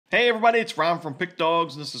Hey everybody, it's Ron from Pick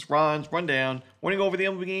Dawgz, and this is Ron's Rundown. Want to go over the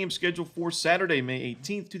MLB game scheduled for Saturday, May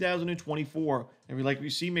 18th, 2024. If you like what you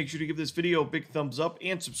see, make sure to give this video a big thumbs up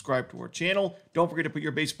and subscribe to our channel. Don't forget to put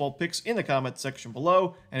your baseball picks in the comments section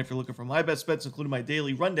below. And if you're looking for my best bets, including my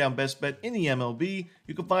daily rundown best bet in the MLB,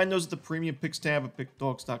 you can find those at the premium picks tab at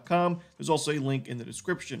pickdawgz.com. There's also a link in the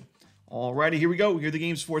description. Alrighty, here we go. Here are the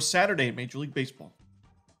games for Saturday in Major League Baseball.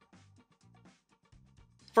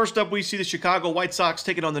 First up, we see the Chicago White Sox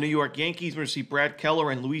taking on the New York Yankees. We're going to see Brad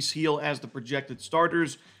Keller and Luis Gil as the projected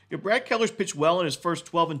starters. Brad Keller's pitched well in his first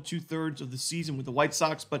 12 2/3 of the season with the White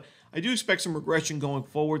Sox, but I do expect some regression going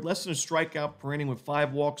forward. Less than a strikeout per inning with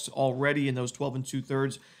 5 walks already in those 12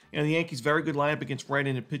 2/3. The Yankees' very good lineup against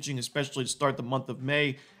right-handed pitching, especially to start the month of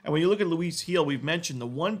May. And when you look at Luis Gil, we've mentioned the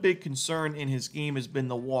one big concern in his game has been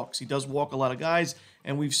the walks. He does walk a lot of guys,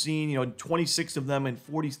 and we've seen 26 of them in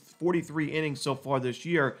 43 innings so far this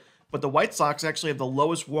year. But the White Sox actually have the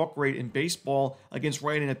lowest walk rate in baseball against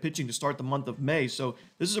right-handed pitching to start the month of May. So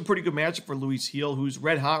this is a pretty good matchup for Luis Gil, who's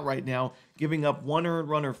red hot right now, giving up 1 earned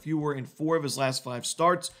run or fewer in 4 of his last 5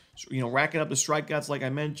 starts. Racking up the strikeouts like I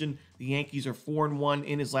mentioned. The Yankees are 4-1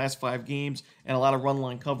 in his last 5 games, and a lot of run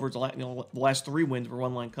line covers. The last 3 wins were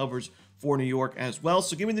run line covers for New York as well.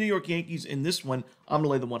 So give me the New York Yankees in this one. I'm going to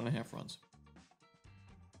lay the 1.5 runs.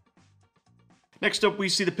 Next up, we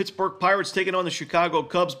see the Pittsburgh Pirates taking on the Chicago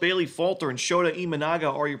Cubs. Bailey Falter and Shota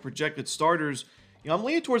Imanaga are your projected starters. I'm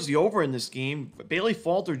leaning towards the over in this game. Bailey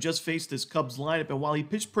Falter just faced this Cubs lineup, and while he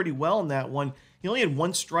pitched pretty well in that one, he only had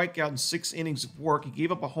 1 strikeout in 6 innings of work. He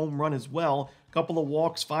gave up a home run as well, a couple of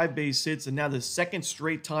walks, 5 base hits, and now the second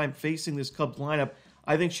straight time facing this Cubs lineup,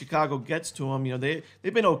 I think Chicago gets to him.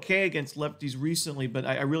 They've been okay against lefties recently, but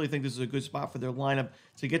I really think this is a good spot for their lineup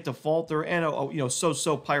to get to Falter and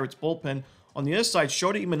so Pirates bullpen. On the other side,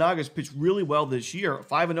 Shota Imanaga's pitched really well this year,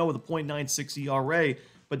 5-0 with a .96 ERA.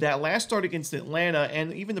 But that last start against Atlanta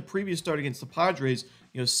and even the previous start against the Padres,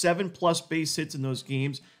 7+ base hits in those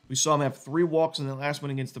games. We saw him have 3 walks in the last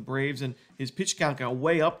one against the Braves, and his pitch count got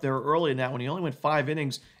way up there early in that one. He only went 5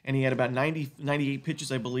 innings, and he had about 98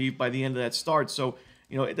 pitches, I believe, by the end of that start. So,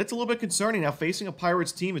 that's a little bit concerning. Now, facing a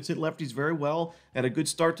Pirates team, it's hit lefties very well. Had a good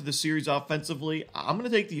start to the series offensively. I'm going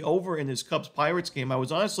to take the over in this Cubs-Pirates game. I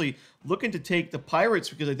was honestly looking to take the Pirates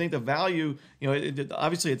because I think the value,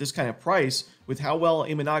 obviously at this kind of price, with how well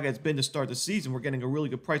Imanaga has been to start the season, we're getting a really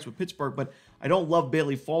good price with Pittsburgh, but I don't love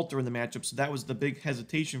Bailey Falter in the matchup, so that was the big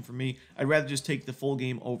hesitation for me. I'd rather just take the full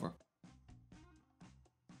game over.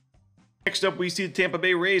 Next up, we see the Tampa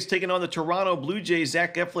Bay Rays taking on the Toronto Blue Jays.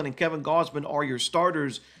 Zach Eflin and Kevin Gausman are your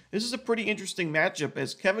starters. This is a pretty interesting matchup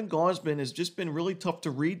as Kevin Gausman has just been really tough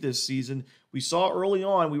to read this season. We saw early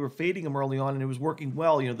on, we were fading him early on, and it was working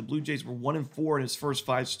well. The Blue Jays were 1-4 in his first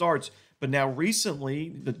 5 starts. But now recently,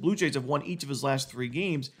 the Blue Jays have won each of his last 3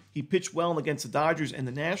 games. He pitched well against the Dodgers and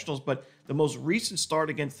the Nationals, but the most recent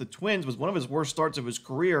start against the Twins was one of his worst starts of his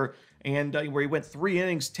career, and where he went 3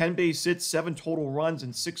 innings, 10 base hits, 7 total runs,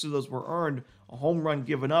 and 6 of those were earned, a home run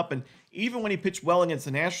given up. And even when he pitched well against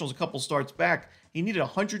the Nationals a couple starts back, he needed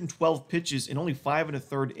 112 pitches in only 5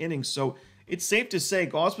 1/3 innings. So it's safe to say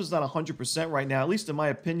Gausman's not 100% right now, at least in my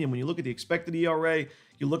opinion. When you look at the expected ERA,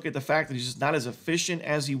 you look at the fact that he's just not as efficient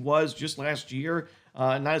as he was just last year,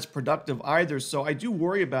 not as productive either. So I do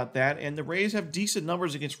worry about that. And the Rays have decent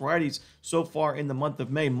numbers against righties so far in the month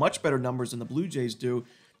of May, much better numbers than the Blue Jays do.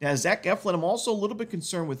 Now, Zach Eflin, I'm also a little bit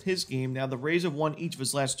concerned with his game. Now, the Rays have won each of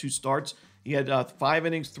his last 2 starts. He had 5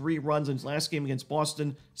 innings, 3 runs in his last game against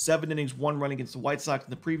Boston, 7 innings, 1 run against the White Sox in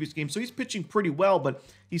the previous game. So he's pitching pretty well, but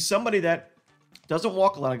he's somebody that doesn't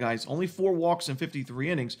walk a lot of guys. Only 4 walks in 53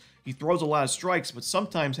 innings. He throws a lot of strikes, but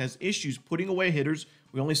sometimes has issues putting away hitters.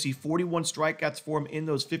 We only see 41 strikeouts for him in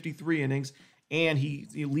those 53 innings, and he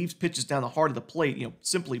leaves pitches down the heart of the plate.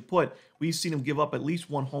 Simply put, we've seen him give up at least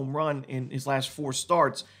 1 home run in his last 4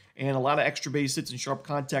 starts, and a lot of extra base hits and sharp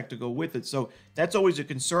contact to go with it. So that's always a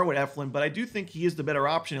concern with Eflin, but I do think he is the better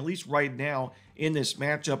option, at least right now in this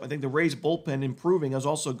matchup. I think the Rays bullpen improving is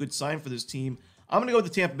also a good sign for this team. I'm going to go with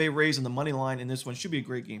the Tampa Bay Rays on the money line in this one. Should be a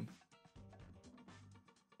great game.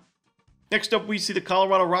 Next up, we see the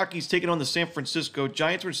Colorado Rockies taking on the San Francisco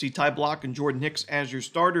Giants. We're going to see Ty Blach and Jordan Hicks as your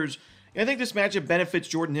starters. And I think this matchup benefits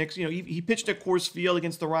Jordan Hicks. He pitched at Coors Field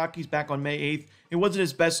against the Rockies back on May 8th. It wasn't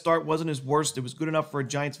his best start, wasn't his worst. It was good enough for a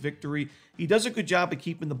Giants victory. He does a good job of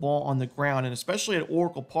keeping the ball on the ground, and especially at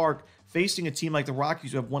Oracle Park, facing a team like the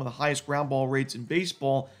Rockies who have one of the highest ground ball rates in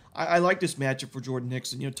baseball. I like this matchup for Jordan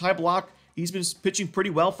Hicks. And, Ty Blach, he's been pitching pretty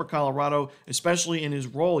well for Colorado, especially in his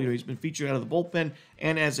role. He's been featured out of the bullpen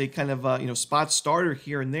and as a kind of spot starter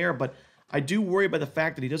here and there. But I do worry about the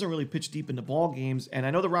fact that he doesn't really pitch deep into ball games, and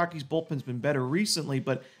I know the Rockies' bullpen's been better recently,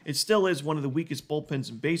 but it still is one of the weakest bullpens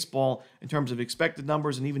in baseball in terms of expected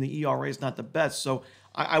numbers, and even the ERA is not the best. So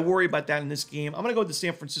I worry about that in this game. I'm going to go with the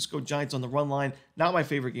San Francisco Giants on the run line. Not my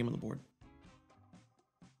favorite game on the board.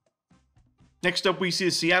 Next up, we see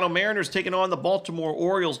the Seattle Mariners taking on the Baltimore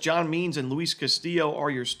Orioles. John Means and Luis Castillo are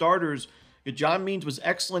your starters. John Means was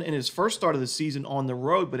excellent in his first start of the season on the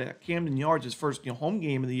road, but at Camden Yards, his first home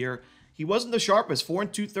game of the year, he wasn't the sharpest. 4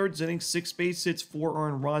 2/3 innings, 6 base hits, 4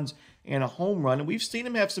 earned runs, and a home run. And we've seen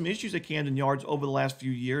him have some issues at Camden Yards over the last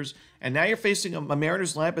few years. And now you're facing a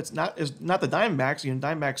Mariners lineup. It's not the Diamondbacks.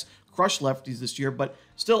 Diamondbacks crushed lefties this year, but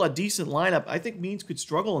still a decent lineup. I think Means could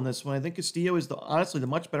struggle in this one. I think Castillo is honestly the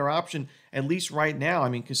much better option, at least right now. I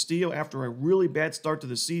mean, Castillo, after a really bad start to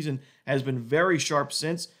the season, has been very sharp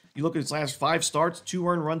since. You look at his last 5 starts, 2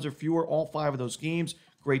 earned runs or fewer, all 5 of those games.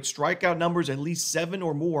 Great strikeout numbers, at least 7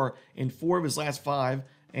 or more in 4 of his last 5.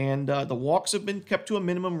 And the walks have been kept to a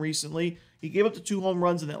minimum recently. He gave up the 2 home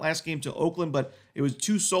runs in that last game to Oakland, but it was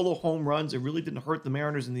 2 solo home runs. It really didn't hurt the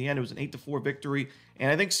Mariners in the end. It was an 8-4 victory.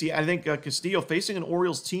 And I think Castillo facing an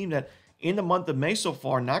Orioles team that in the month of May so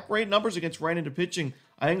far, not great numbers against right-handed pitching.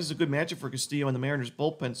 I think this is a good matchup for Castillo and the Mariners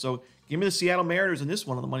bullpen. So give me the Seattle Mariners in this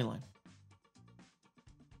one on the money line.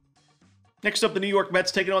 Next up, the New York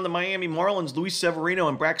Mets taking on the Miami Marlins. Luis Severino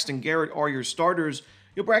and Braxton Garrett are your starters.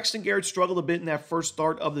 Braxton Garrett struggled a bit in that first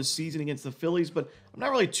start of the season against the Phillies, but I'm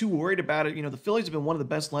not really too worried about it. The Phillies have been one of the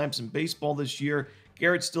best lineups in baseball this year.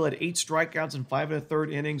 Garrett still had 8 strikeouts in 5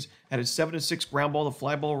 1/3 innings, had a 7-6 ground ball to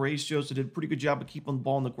fly ball ratio, so did a pretty good job of keeping the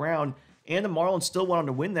ball on the ground. And the Marlins still went on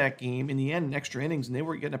to win that game in the end in extra innings, and they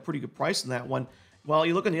were getting a pretty good price in that one. While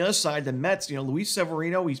you look on the other side, the Mets, Luis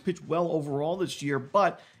Severino, he's pitched well overall this year,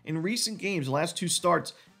 but in recent games, the last 2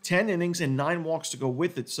 starts, 10 innings and 9 walks to go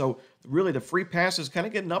with it. So really the free pass is kind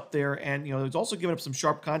of getting up there. And, there's also giving up some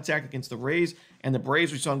sharp contact against the Rays and the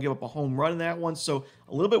Braves. We saw him give up a home run in that one. So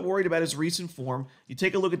a little bit worried about his recent form. You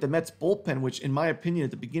take a look at the Mets bullpen, which in my opinion at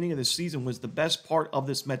the beginning of the season was the best part of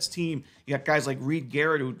this Mets team. You got guys like Reed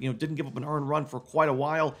Garrett, who didn't give up an earned run for quite a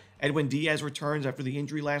while. Edwin Diaz returns after the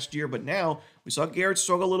injury last year. But now we saw Garrett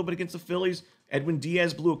struggle a little bit against the Phillies. Edwin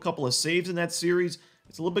Diaz blew a couple of saves in that series.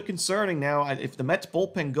 It's a little bit concerning now. If the Mets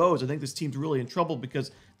bullpen goes, I think this team's really in trouble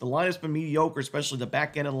because the lineup's been mediocre, especially the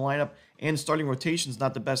back end of the lineup, and starting rotation's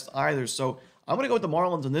not the best either. So I'm going to go with the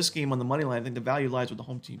Marlins in this game on the money line. I think the value lies with the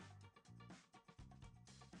home team.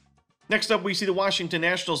 Next up, we see the Washington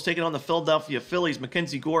Nationals taking on the Philadelphia Phillies.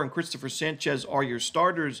 Mackenzie Gore and Christopher Sanchez are your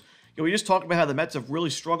starters. We just talked about how the Mets have really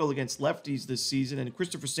struggled against lefties this season, and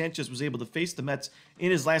Christopher Sanchez was able to face the Mets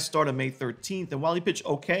in his last start on May 13th. And while he pitched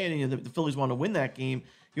okay, and the Phillies wanted to win that game,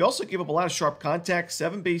 he also gave up a lot of sharp contact,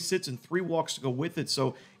 7 base hits, and 3 walks to go with it.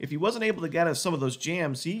 So if he wasn't able to get out of some of those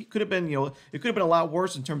jams, he could have been, it could have been a lot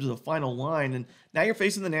worse in terms of the final line. And now you're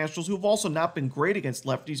facing the Nationals, who have also not been great against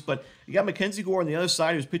lefties, but you got Mackenzie Gore on the other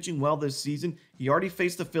side, who's pitching well this season. He already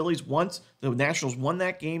faced the Phillies once. The Nationals won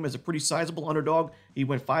that game as a pretty sizable underdog. He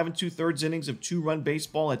went 5 2/3 innings of 2-run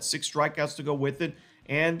baseball, had 6 strikeouts to go with it.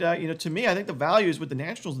 And, to me, I think the value is with the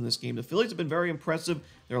Nationals in this game. The Phillies have been very impressive.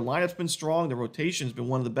 Their lineup's been strong. Their rotation has been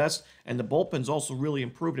one of the best. And the bullpen's also really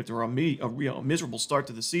improved after a miserable start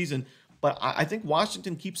to the season. But I think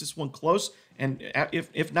Washington keeps this one close and,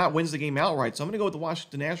 if not, wins the game outright. So I'm going to go with the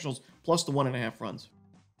Washington Nationals plus the 1.5 runs.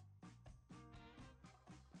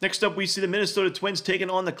 Next up, we see the Minnesota Twins taking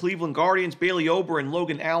on the Cleveland Guardians. Bailey Ober and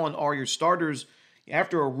Logan Allen are your starters.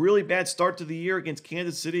 After a really bad start to the year against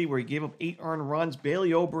Kansas City, where he gave up 8 earned runs,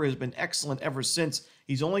 Bailey Ober has been excellent ever since.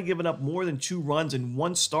 He's only given up more than 2 runs in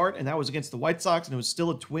 1 start, and that was against the White Sox, and it was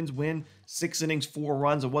still a Twins win, 6 innings, 4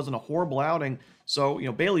 runs. It wasn't a horrible outing. So,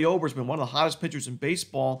 Bailey Ober's been one of the hottest pitchers in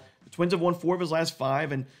baseball. The Twins have won 4 of his last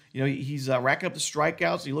 5, and, he's racking up the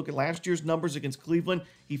strikeouts. You look at last year's numbers against Cleveland,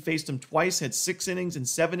 he faced them twice, had 6 innings and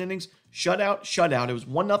 7 innings. Shutout. It was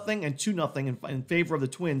 1-0 and 2-0 in favor of the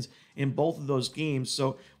Twins in both of those games.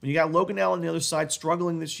 So when you got Logan Allen on the other side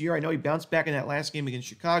struggling this year, I know he bounced back in that last game against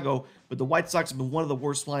Chicago, but the White Sox have been one of the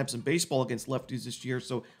worst lineups in baseball against lefties this year,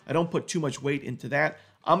 so I don't put too much weight into that.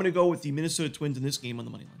 I'm going to go with the Minnesota Twins in this game on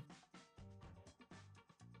the money line.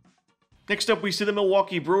 Next up, we see the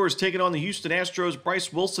Milwaukee Brewers taking on the Houston Astros.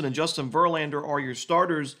 Bryce Wilson and Justin Verlander are your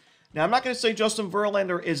starters. Now, I'm not going to say Justin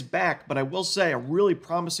Verlander is back, but I will say a really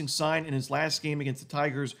promising sign in his last game against the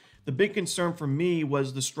Tigers. The big concern for me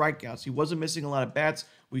was the strikeouts. He wasn't missing a lot of bats.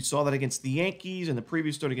 We saw that against the Yankees and the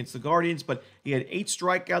previous start against the Guardians, but he had 8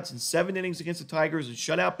 strikeouts in 7 innings against the Tigers and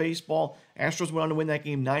shutout baseball. Astros went on to win that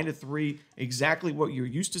game 9-3, exactly what you're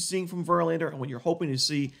used to seeing from Verlander and what you're hoping to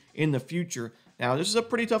see in the future. Now, this is a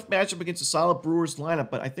pretty tough matchup against a solid Brewers lineup,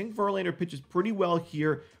 but I think Verlander pitches pretty well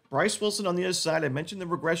here. Bryce Wilson on the other side, I mentioned the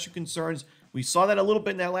regression concerns. We saw that a little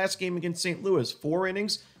bit in that last game against St. Louis. 4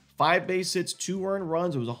 innings, 5 base hits, 2 earned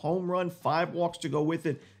runs. It was a home run, 5 walks to go with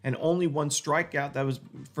it, and only 1 strikeout. That was,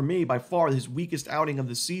 for me, by far his weakest outing of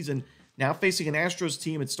the season. Now facing an Astros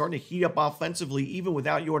team, it's starting to heat up offensively, even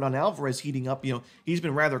without Yordan Alvarez heating up. He's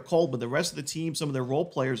been rather cold, but the rest of the team, some of their role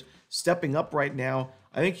players, stepping up right now.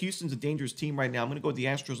 I think Houston's a dangerous team right now. I'm going to go with the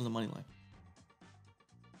Astros on the money line.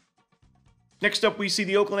 Next up, we see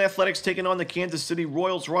the Oakland Athletics taking on the Kansas City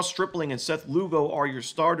Royals. Ross Stripling and Seth Lugo are your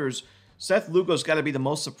starters. Seth Lugo's got to be the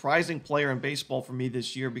most surprising player in baseball for me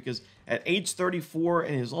this year, because at age 34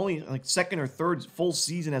 and his only second or third full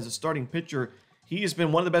season as a starting pitcher, he has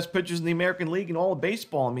been one of the best pitchers in the American League in all of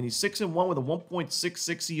baseball. I mean, he's 6-1 with a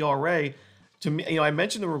 1.66 ERA. To me, I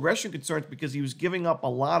mentioned the regression concerns because he was giving up a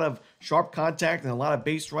lot of sharp contact and a lot of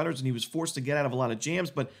base runners, and he was forced to get out of a lot of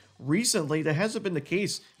jams. But recently, that hasn't been the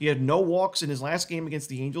case. He had no walks in his last game against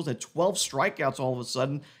the Angels, had 12 strikeouts all of a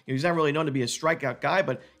sudden. He's not really known to be a strikeout guy,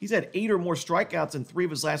 but he's had 8 or more strikeouts in 3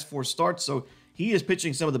 of his last 4 starts. So he is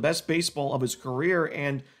pitching some of the best baseball of his career,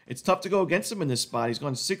 and it's tough to go against him in this spot. He's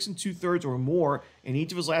gone 6 2/3 or more in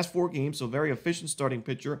each of his last 4 games, so very efficient starting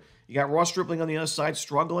pitcher. You got Ross Stripling on the other side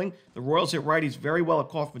struggling. The Royals hit righties very well at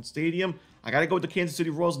Kauffman Stadium. I got to go with the Kansas City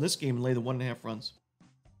Royals in this game and lay the 1.5 runs.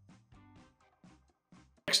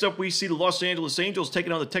 Next up, we see the Los Angeles Angels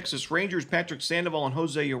taking on the Texas Rangers. Patrick Sandoval and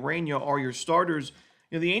Jose Urena are your starters.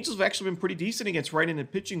 The Angels have actually been pretty decent against right-handed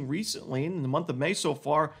pitching recently. In the month of May so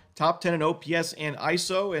far, top 10 in OPS and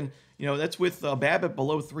ISO, and that's with BABIP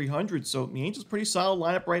below 300. So the Angels pretty solid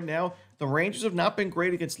lineup right now. The Rangers have not been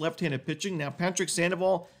great against left-handed pitching. Now Patrick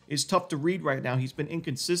Sandoval is tough to read right now. He's been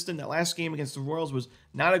inconsistent. That last game against the Royals was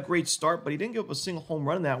not a great start, but he didn't give up a single home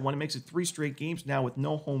run in that one. It makes it 3 straight games now with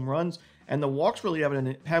no home runs, and the walks really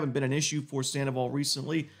haven't been an issue for Sandoval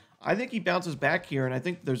recently. I think he bounces back here, and I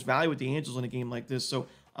think there's value with the Angels in a game like this. So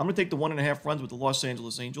I'm going to take the 1.5 runs with the Los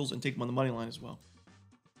Angeles Angels and take them on the money line as well.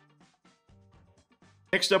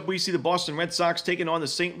 Next up, we see the Boston Red Sox taking on the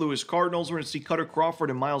St. Louis Cardinals. We're going to see Cutter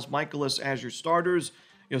Crawford and Miles Mikolas as your starters.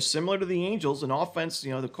 Similar to the Angels, an offense,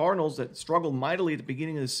 the Cardinals that struggled mightily at the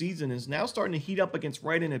beginning of the season is now starting to heat up against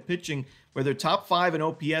right-handed pitching, where they're top 5 in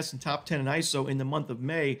OPS and top 10 in ISO in the month of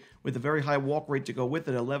May, with a very high walk rate to go with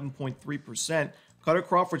it, 11.3%. Cutter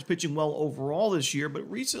Crawford's pitching well overall this year, but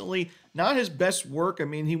recently, not his best work. I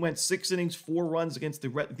mean, he went 6 innings, 4 runs against the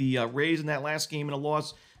Rays in that last game in a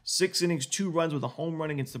loss. 6 innings, 2 runs with a home run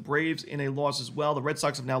against the Braves in a loss as well. The Red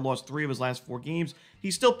Sox have now lost 3 of his last 4 games.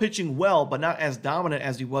 He's still pitching well, but not as dominant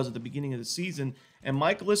as he was at the beginning of the season. And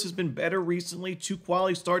Mikolas has been better recently. 2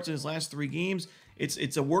 quality starts in his last 3 games.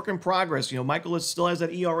 It's a work in progress. Mikolas still has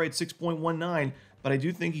that ERA at 6.19, but I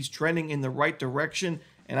do think he's trending in the right direction.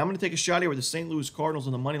 And I'm going to take a shot here with the St. Louis Cardinals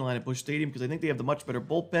on the money line at Busch Stadium because I think they have the much better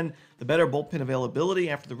bullpen, the better bullpen availability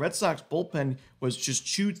after the Red Sox bullpen was just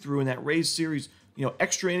chewed through in that Rays series.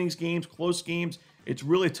 Extra innings games, close games. It's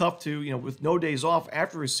really tough to, with no days off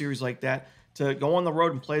after a series like that, to go on the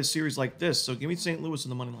road and play a series like this. So give me St. Louis on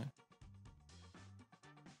the money line.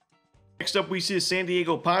 Next up, we see the San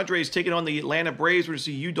Diego Padres taking on the Atlanta Braves. We're going to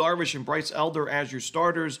see Yu Darvish and Bryce Elder as your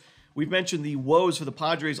starters. We've mentioned the woes for the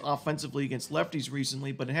Padres offensively against lefties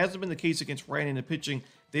recently, but it hasn't been the case against right-handed pitching.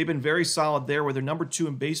 They've been very solid there, where they're number 2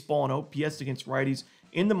 in baseball and OPS against righties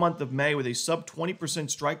in the month of May with a sub 20%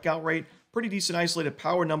 strikeout rate. Pretty decent isolated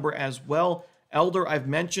power number as well. Elder, I've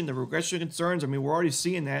mentioned the regression concerns. I mean, we're already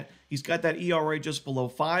seeing that. He's got that ERA just below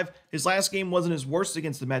 5. His last game wasn't his worst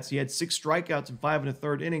against the Mets. He had 6 strikeouts in 5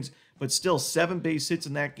 1/3 innings, but still 7 base hits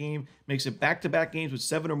in that game. Makes it back-to-back games with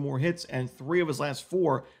 7 or more hits, and 3 of his last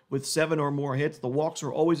 4 with 7 or more hits. The walks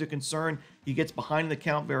are always a concern. He gets behind in the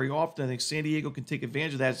count very often. I think San Diego can take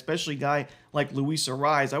advantage of that, especially a guy like Luis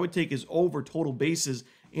Arraez. I would take his over total bases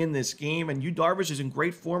in this game, and Yu Darvish is in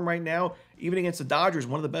great form right now, even against the Dodgers,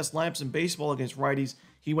 one of the best lineups in baseball against righties.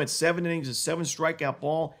 He went 7 innings and 7 strikeout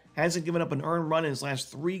ball, hasn't given up an earned run in his last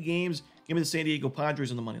 3 games. Give me the San Diego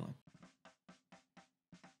Padres on the money line.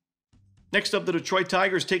 Next up, the Detroit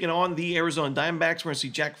Tigers taking on the Arizona Diamondbacks. We're going to see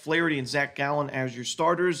Jack Flaherty and Zach Gallen as your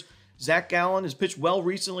starters. Zach Gallen has pitched well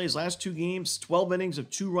recently. His last 2 games, 12 innings of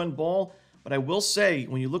 2-run ball. But I will say,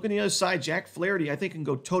 when you look on the other side, Jack Flaherty, I think, can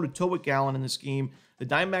go toe-to-toe with Gallen in this game. The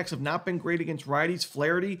Diamondbacks have not been great against righties.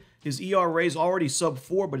 Flaherty, his ERA is already sub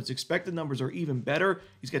 4, but his expected numbers are even better.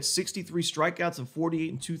 He's got 63 strikeouts and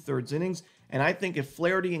 48 2/3 innings. And I think if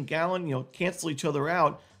Flaherty and Gallen, cancel each other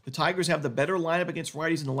out, the Tigers have the better lineup against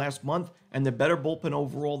righties in the last month and the better bullpen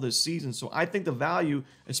overall this season. So I think the value,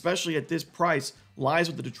 especially at this price, lies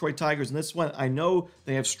with the Detroit Tigers. And this one, I know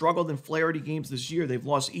they have struggled in Flaherty games this year. They've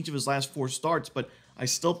lost each of his last 4 starts, but I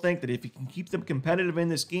still think that if you can keep them competitive in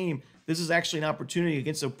this game, this is actually an opportunity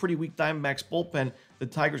against a pretty weak Diamondbacks bullpen. The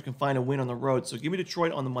Tigers can find a win on the road. So give me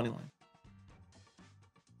Detroit on the money line.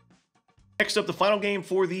 Next up, the final game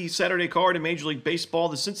for the Saturday card in Major League Baseball,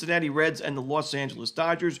 the Cincinnati Reds and the Los Angeles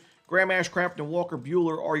Dodgers. Graham Ashcraft and Walker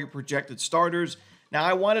Buehler are your projected starters. Now,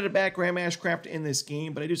 I wanted to back Graham Ashcraft in this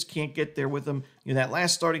game, but I just can't get there with him. That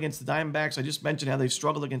last start against the Diamondbacks, I just mentioned how they've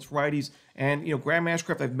struggled against righties. And, Graham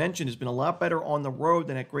Ashcraft, I've mentioned, has been a lot better on the road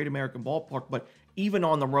than at Great American Ballpark. But even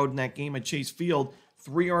on the road in that game at Chase Field,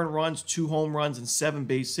 3 earned runs, 2 home runs, and 7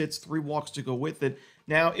 base hits, 3 walks to go with it.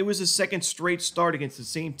 Now, it was his second straight start against the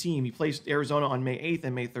same team. He placed Arizona on May 8th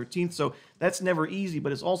and May 13th, so that's never easy,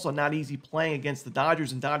 but it's also not easy playing against the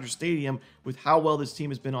Dodgers in Dodger Stadium with how well this team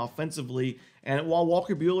has been offensively. And while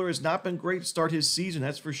Walker Buehler has not been great to start his season,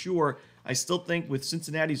 that's for sure, I still think with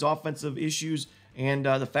Cincinnati's offensive issues and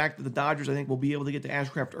the fact that the Dodgers, I think, will be able to get to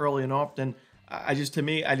Ashcraft early and often, I just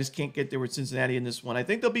can't get there with Cincinnati in this one. I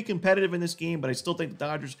think they'll be competitive in this game, but I still think the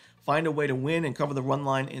Dodgers find a way to win and cover the run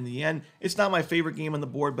line in the end. It's not my favorite game on the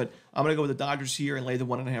board, but I'm going to go with the Dodgers here and lay the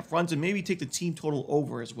 1.5 runs and maybe take the team total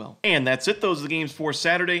over as well. And that's it. Those are the games for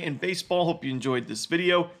Saturday in baseball. Hope you enjoyed this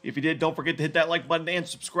video. If you did, don't forget to hit that like button and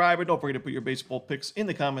subscribe. And don't forget to put your baseball picks in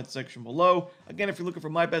the comments section below. Again, if you're looking for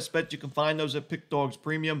my best bet, you can find those at Pick Dawgz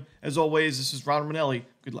Premium. As always, this is Romanelli.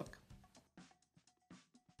 Good luck.